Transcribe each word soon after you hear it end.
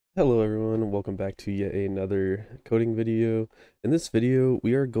Hello everyone, and welcome back to yet another coding video. In this video,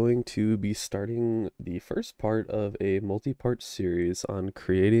 we are going to be starting the first part of a multi-part series on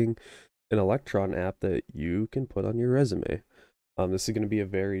creating an Electron app that you can put on your resume. This is going to be a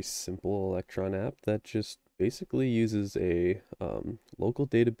very simple Electron app that just basically uses a local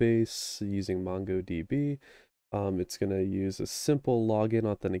database using MongoDB. It's going to use a simple login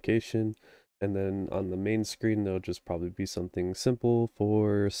authentication, and then on the main screen, there'll just probably be something simple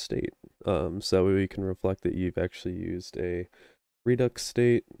for state. So that way we can reflect that you've actually used a Redux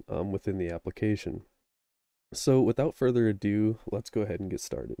state within the application. So without further ado, let's go ahead and get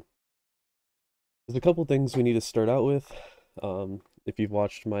started. There's a couple things we need to start out with. If you've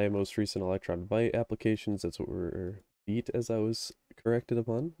watched my most recent Electron Byte applications, that's what we're beat as I was corrected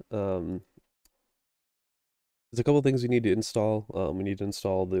upon. There's a couple things we need to install. We need to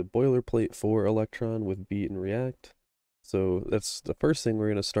install the boilerplate for Electron with Beat and React. So that's the first thing we're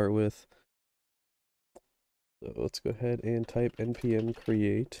going to start with. So let's go ahead and type npm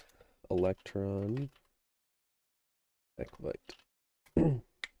create electron byte. And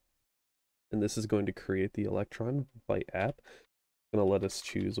this is going to create the Electron Byte app. It's going to let us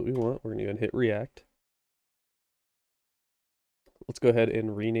choose what we want. We're going to go and hit React. Let's go ahead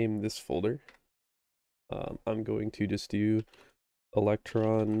and rename this folder. I'm going to just do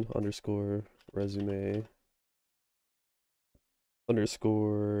electron underscore resume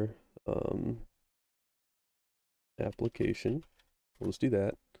underscore application. We'll just do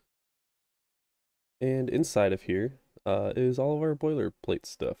that. And inside of here is all of our boilerplate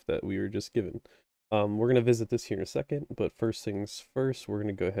stuff that we were just given. We're going to visit this here in a second, but first things first, we're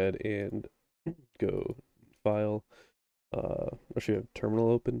going to go ahead and go file. Actually, have terminal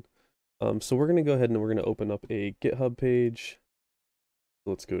open. So we're going to go ahead and we're going to open up a GitHub page.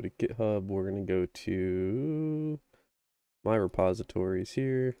 Let's go to GitHub. We're going to go to my repositories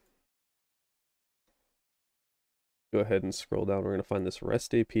here. Go ahead and scroll down. We're going to find this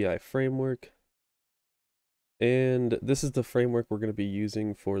REST API framework. And this is the framework we're going to be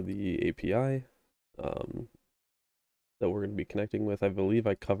using for the API that we're going to be connecting with. I believe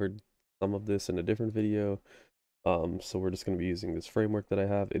I covered some of this in a different video. So we're just going to be using this framework that I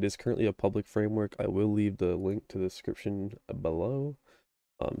have. It is currently a public framework. I will leave the link to the description below.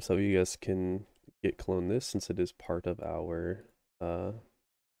 So you guys can git clone this since it is part of our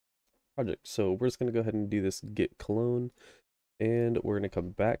project. So we're just going to go ahead and do this git clone. And we're going to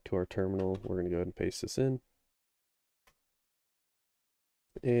come back to our terminal. We're going to go ahead and paste this in.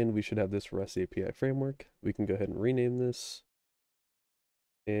 And we should have this REST API framework. We can go ahead and rename this.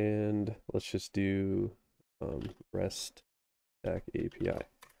 And let's just do REST stack API.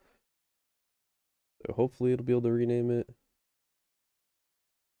 So hopefully it'll be able to rename it.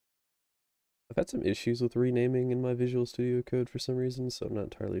 I've had some issues with renaming in my Visual Studio Code for some reason, so I'm not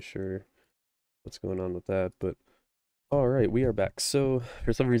entirely sure what's going on with that, but all right, we are back. So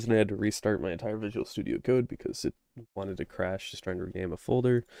for some reason I had to restart my entire Visual Studio Code because it wanted to crash just trying to rename a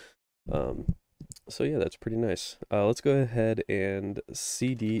folder. So yeah, that's pretty nice. Let's go ahead and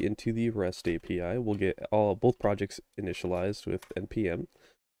cd into the REST API. We'll get both projects initialized with npm.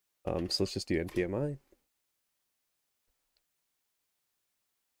 So let's just do npmi.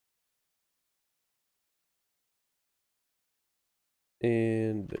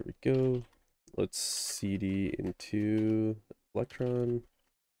 And there we go. Let's cd into Electron.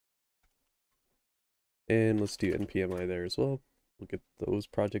 And let's do npmi there as well. We'll get those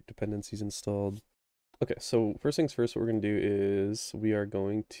project dependencies installed. Okay, so first things first, what we're going to do is we are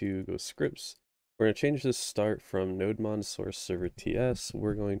going to go scripts. We're going to change this start from nodemon source server ts.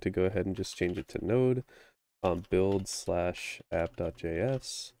 We're going to go ahead and just change it to node build/app.js.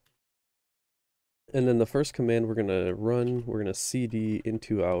 And then the first command we're going to run, we're going to cd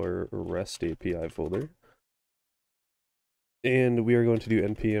into our REST API folder. And we are going to do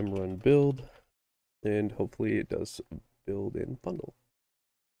npm run build. And hopefully it does build in bundle.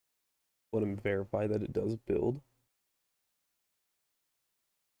 Want to verify that it does build.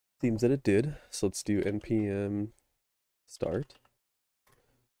 Seems that it did. So let's do npm start.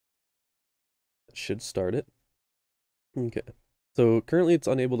 That should start it. Okay. So currently it's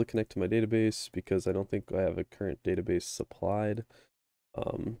unable to connect to my database because I don't think I have a current database supplied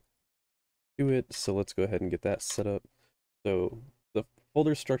to it. So let's go ahead and get that set up. So the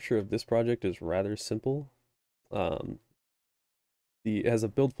folder structure of this project is rather simple. It has a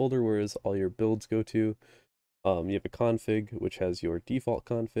build folder where all your builds go to. You have a config, which has your default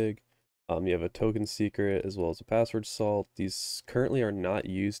config. You have a token secret as well as a password salt. These currently are not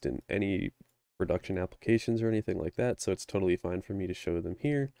used in any production applications or anything like that, so it's totally fine for me to show them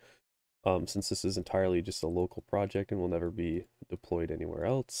here. since this is entirely just a local project and will never be deployed anywhere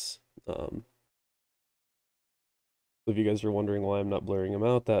else. If you guys are wondering why I'm not blurring them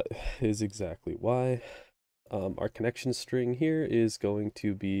out, that is exactly why. Our connection string here is going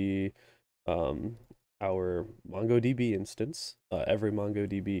to be um, our MongoDB instance. Every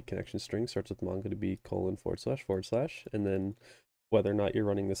MongoDB connection string starts with MongoDB ://, and then whether or not you're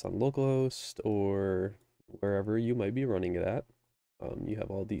running this on localhost or wherever you might be running it at, you have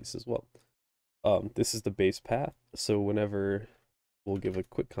all these as well. This is the base path. So whenever we'll give a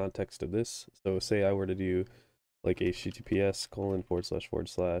quick context of this. So say I were to do like HTTPS :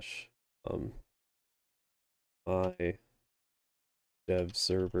 // my dev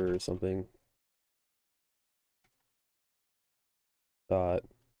server or something dot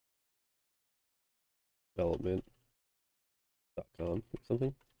development.com or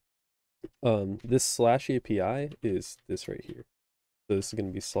something. This slash API is this right here. So this is going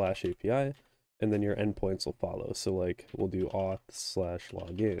to be slash API, and then your endpoints will follow. So like we'll do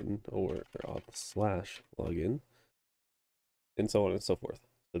auth/login or auth/login, and so on and so forth.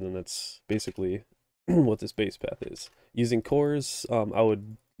 So then that's basically what this base path is. Using cores, I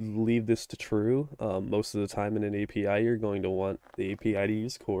would leave this to true. Most of the time in an API, you're going to want the API to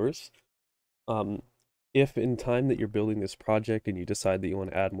use cores. If in time that you're building this project and you decide that you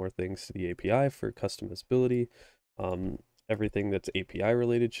want to add more things to the API for customizability, everything that's API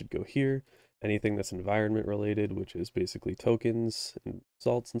related should go here. Anything that's environment related, which is basically tokens and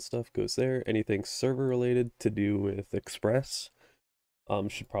salts and stuff, goes there. Anything server related to do with Express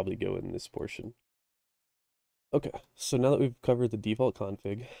should probably go in this portion. Okay, so now that we've covered the default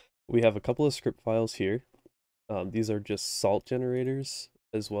config, we have a couple of script files here. These are just salt generators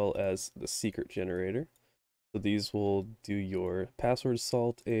as well as the secret generator. So these will do your password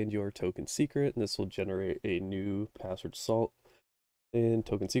salt and your token secret, and this will generate a new password salt and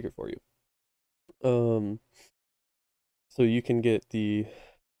token secret for you. So you can get the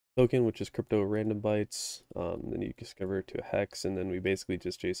token, which is crypto random bytes, then you just convert it to a hex, and then we basically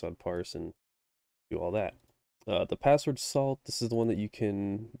just JSON parse and do all that. The password salt, this is the one that you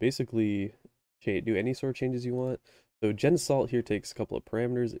can basically do any sort of changes you want. So gen salt here takes a couple of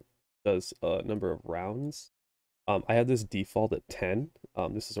parameters. It does a number of rounds. I have this default at 10.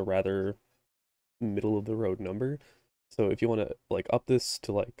 This is a rather middle of the road number. So if you want to like up this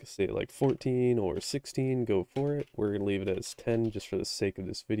to like say like 14 or 16, go for it. We're gonna leave it as 10 just for the sake of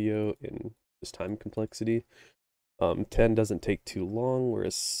this video and this time complexity. 10 doesn't take too long,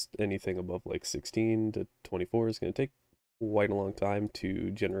 whereas anything above like 16 to 24 is going to take quite a long time to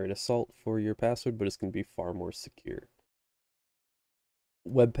generate a salt for your password, but it's going to be far more secure.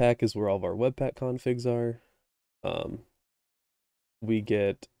 Webpack is where all of our Webpack configs are. We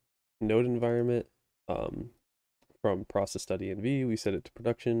get node environment from process .env. We set it to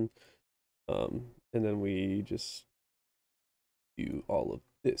production, and then we just do all of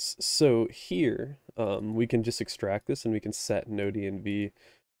this. So here, we can just extract this and we can set node.env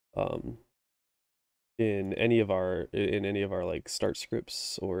in any of our like start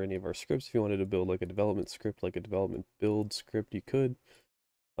scripts or any of our scripts. If you wanted to build like a development script, like a development build script, you could.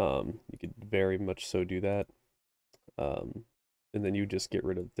 You could very much so do that. And then you just get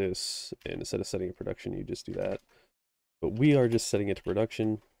rid of this, and instead of setting it to production, you just do that. But we are just setting it to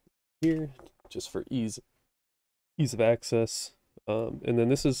production here, just for ease of access. And then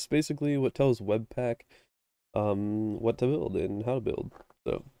this is basically what tells Webpack what to build and how to build.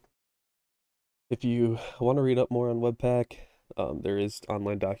 So if you want to read up more on Webpack, there is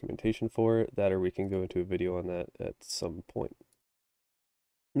online documentation for it, that or we can go into a video on that at some point.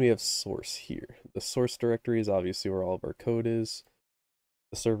 We have source here. The source directory is obviously where all of our code is.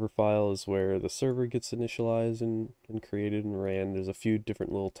 The server file is where the server gets initialized and created and ran. There's a few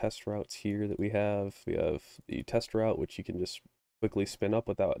different little test routes here that we have. We have the test route, which you can just quickly spin up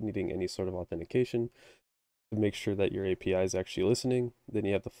without needing any sort of authentication to make sure that your API is actually listening. Then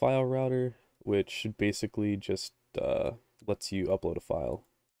you have the file router, which basically just lets you upload a file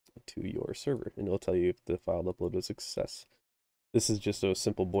to your server, and it'll tell you if the file upload was a success. This is just a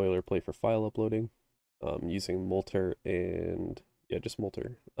simple boilerplate for file uploading, using Multer and just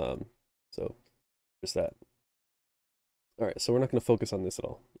Multer. So just that. All right, so we're not going to focus on this at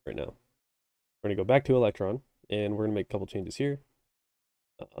all right now. We're going to go back to Electron, and we're going to make a couple changes here.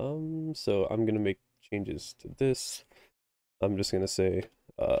 So I'm going to make changes to this. I'm just going to say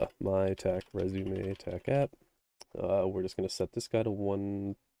my attack resume attack app. We're just going to set this guy to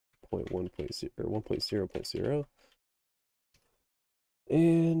 1.1.0 or 1.0.0.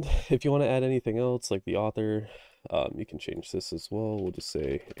 And if you want to add anything else, like the author, you can change this as well. We'll just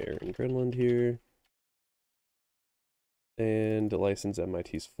say Aaron Grenland here. And license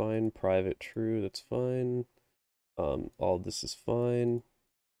MIT is fine. Private true, that's fine. All this is fine.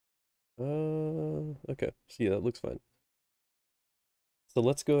 Okay. So yeah, that looks fine. So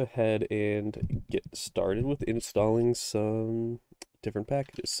let's go ahead and get started with installing some different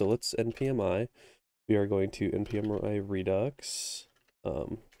packages. So let's npmi. We are going to npmi redux,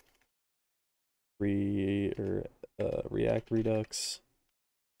 um, React Redux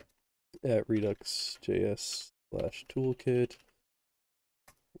at redux.js/toolkit.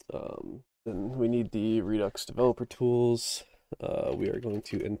 Then we need the Redux developer tools. We are going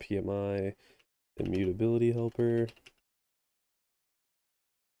to npmi immutability helper.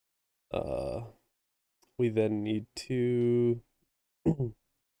 We then need to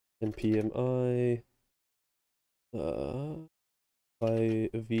npmi by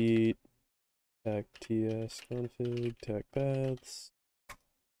v tag ts config tag paths.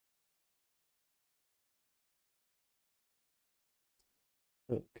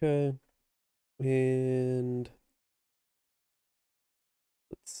 Okay, and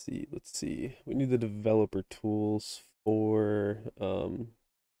let's see. We need the developer tools for the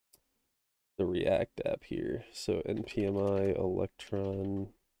React app here. So npmi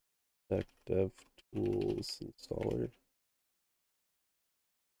electron tech dev tools installer,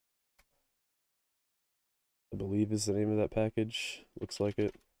 I believe is the name of that package. Looks like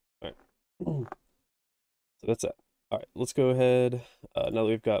it. All right. So that's it. All right, let's go ahead. Now that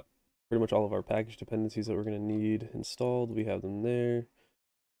we've got pretty much all of our package dependencies that we're going to need installed, we have them there.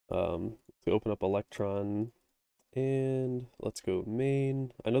 To open up Electron, and let's go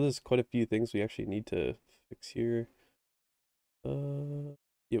main. I know there's quite a few things we actually need to fix here. Yeah,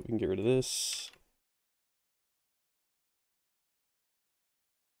 we can get rid of this.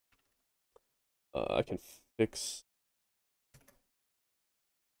 I can fix.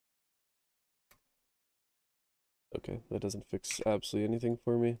 Okay, that doesn't fix absolutely anything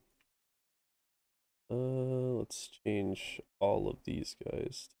for me. Let's change all of these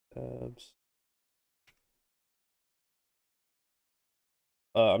guys to tabs.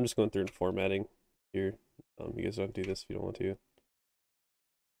 I'm just going through and formatting here. You guys don't do this if you don't want to.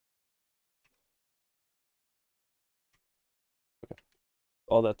 Okay,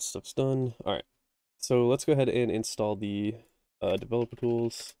 all that stuff's done. All right, so let's go ahead and install the developer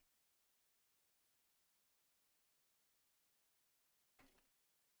tools.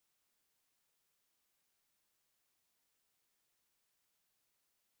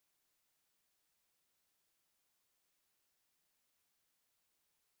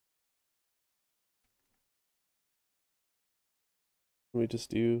 Can we just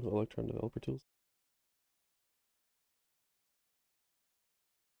do Electron developer tools?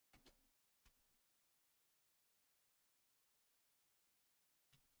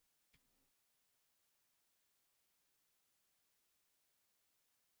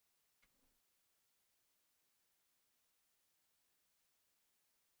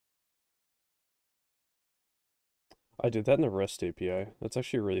 I did that in the REST API. That's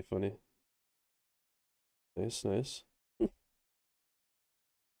actually really funny. Nice, nice.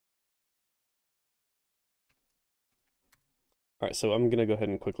 All right, so I'm gonna go ahead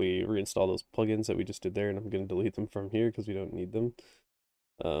and quickly reinstall those plugins that we just did there, and I'm gonna delete them from here because we don't need them.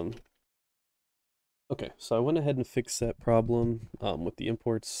 Um, okay, so I went ahead and fixed that problem with the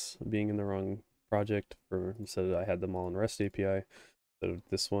imports being in the wrong project. For instead, I had them all in REST API instead of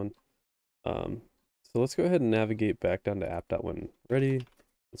this one. So let's go ahead and navigate back down to app.when when ready.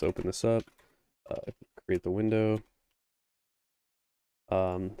 Let's open this up, create the window.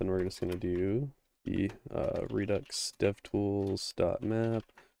 Then we're just gonna do the redux devtools.map,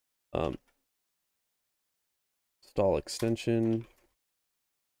 install extension,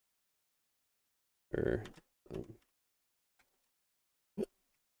 or um,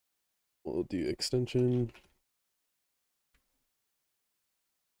 we'll do extension,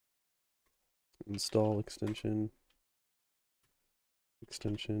 install extension,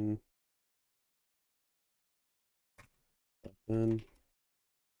 extension, then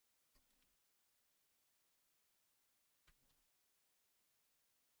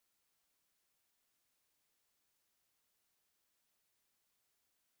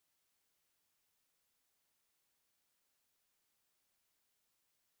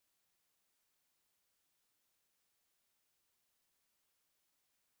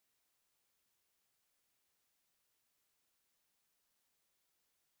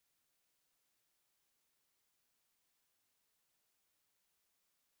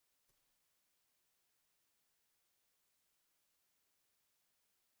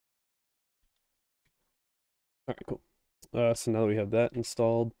all right, cool. So now that we have that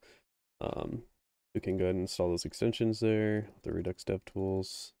installed, um, We can go ahead and install those extensions there, the Redux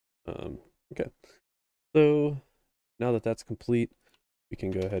DevTools. Okay, so now that that's complete, we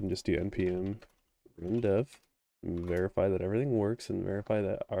can go ahead and just do npm run dev, and verify that everything works, and verify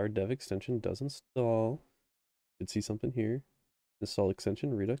that our dev extension does install. You should see something here. Install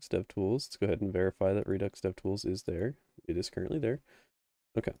extension Redux DevTools. Let's go ahead and verify that Redux DevTools is there. It is currently there.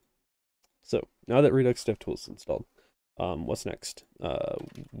 Okay, so now that Redux DevTools is installed, what's next?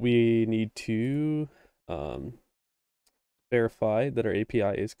 We need to verify that our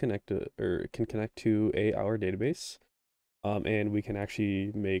API is connected or can connect to our database, and we can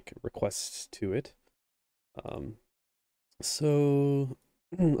actually make requests to it. So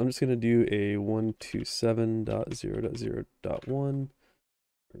I'm just gonna do a 127.0.0.1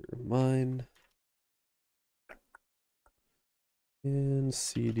 for mine, and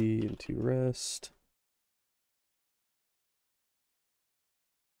cd into rest,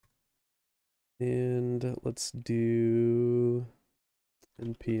 and let's do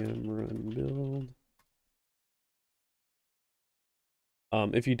npm run build.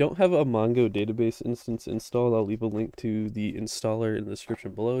 If you don't have a Mongo database instance installed, I'll leave a link to the installer in the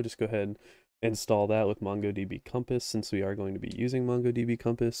description below. Just go ahead and install that with MongoDB Compass, since we are going to be using MongoDB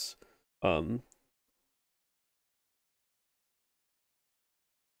Compass. In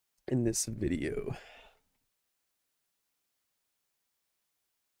this video.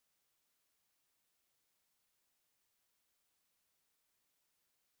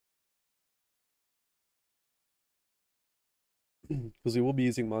 Because we will be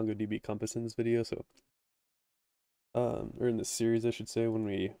using MongoDB Compass in this video, so or in this series, I should say, when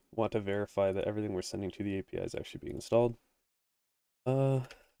we want to verify that everything we're sending to the API is actually being installed.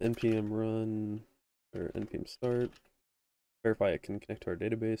 npm run or npm start. Verify it can connect to our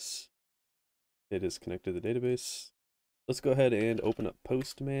database. It is connected to the database. Let's go ahead and open up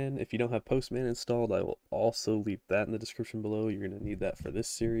Postman. If you don't have Postman installed, I will also leave that in the description below. You're going to need that for this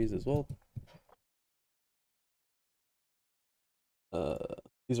series as well.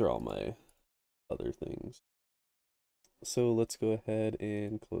 These are all my other things. So let's go ahead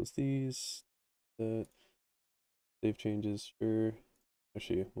and close these. Save changes, sure.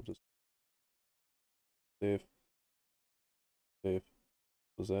 Actually, we'll just save,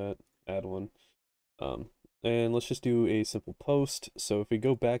 close that, add one. And let's just do a simple post. So if we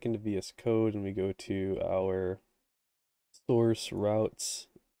go back into VS Code and we go to our source routes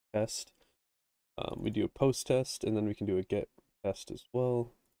test, we do a post test, and then we can do a get test as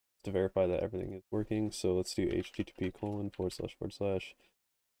well to verify that everything is working. So let's do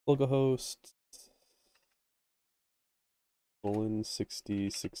http://localhost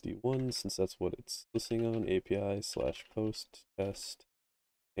 6061, since that's what it's listing on, API/post test,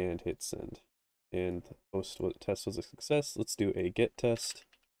 and hit send. And post test was a success. Let's do a get test,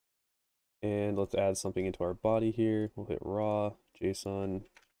 and let's add something into our body here. We'll hit raw JSON.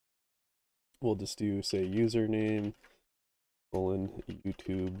 We'll just do, say, username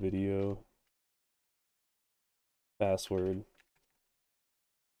YouTube video, password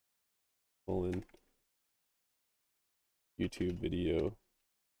YouTube video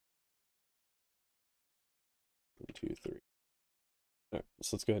 1, 2, 3. All right,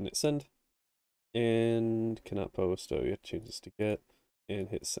 so let's go ahead and hit send. And cannot post. Oh, you have to change this to get, and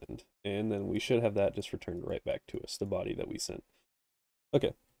hit send. And then we should have that just returned right back to us, the body that we sent.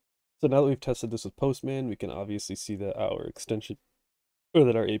 Okay, so now that we've tested this with Postman, we can obviously see that our extension, or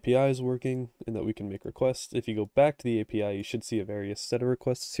that our API is working, and that we can make requests. If you go back to the API, you should see a various set of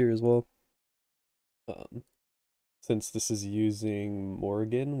requests here as well. Since this is using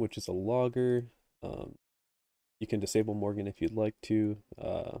Morgan, which is a logger, you can disable Morgan if you'd like to,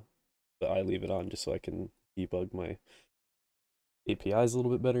 but I leave it on just so I can debug my APIs a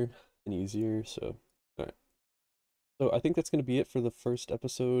little bit better and easier. So, all right. So I think that's going to be it for the first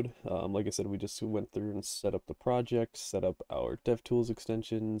episode. Like I said, we just went through and set up the project, set up our DevTools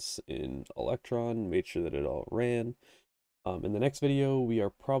extensions in Electron, made sure that it all ran. In the next video, we are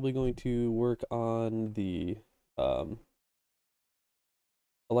probably going to work on the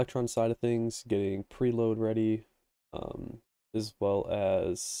Electron side of things, getting preload ready, as well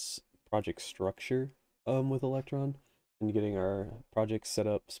as project structure with Electron, and getting our project set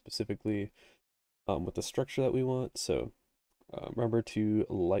up specifically with the structure that we want. So remember to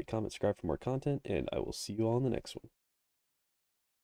like, comment, subscribe for more content, and I will see you all in the next one.